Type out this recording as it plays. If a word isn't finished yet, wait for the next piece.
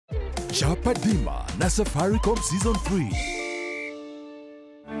Chapadima na Safaricom Season 3.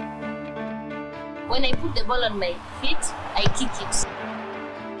 When I put the ball on my feet, I kick it.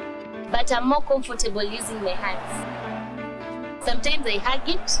 But I'm more comfortable using my hands. Sometimes I hug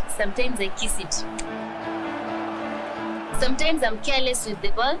it, sometimes I kiss it. Sometimes I'm careless with the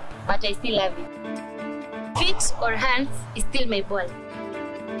ball, but I still love it. Feet or hands is still my ball.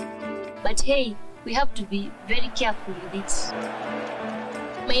 But hey, we have to be very careful with it.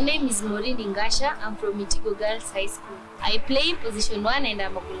 My name is Maureen. I'm from Mitigo Girls High School. I play position 1 and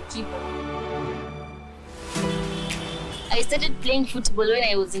I'm a goalkeeper. I started playing football when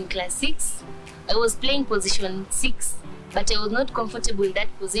I was in class 6. I was playing position 6, but I was not comfortable in that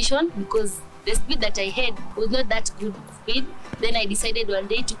position because the speed that I had was not that good speed. Then I decided one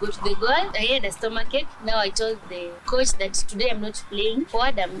day to go to the goal. I had a stomachache. Now I told the coach that today I'm not playing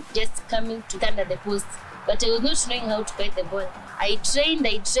forward, I'm just coming to stand at the post. But I was not knowing how to fight the ball. I trained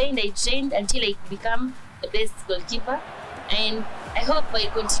until I become the best goalkeeper, and I hope I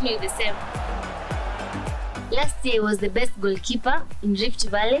continue the same. Last year I was the best goalkeeper in Rift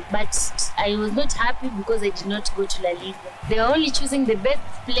Valley, but I was not happy because I did not go to La Liga. They were only choosing the best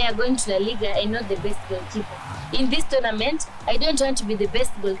player going to La Liga and not the best goalkeeper. In this tournament, I don't want to be the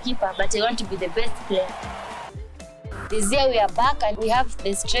best goalkeeper, but I want to be the best player. This year we are back and we have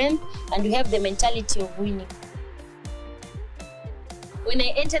the strength and we have the mentality of winning. When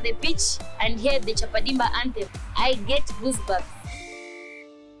I enter the pitch and hear the Chapadima anthem, I get goosebumps.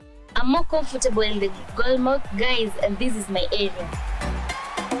 I'm more comfortable in the goal mouth, guys, and this is my area.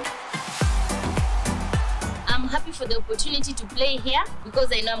 I'm happy for the opportunity to play here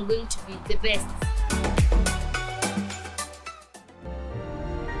because I know I'm going to be the best.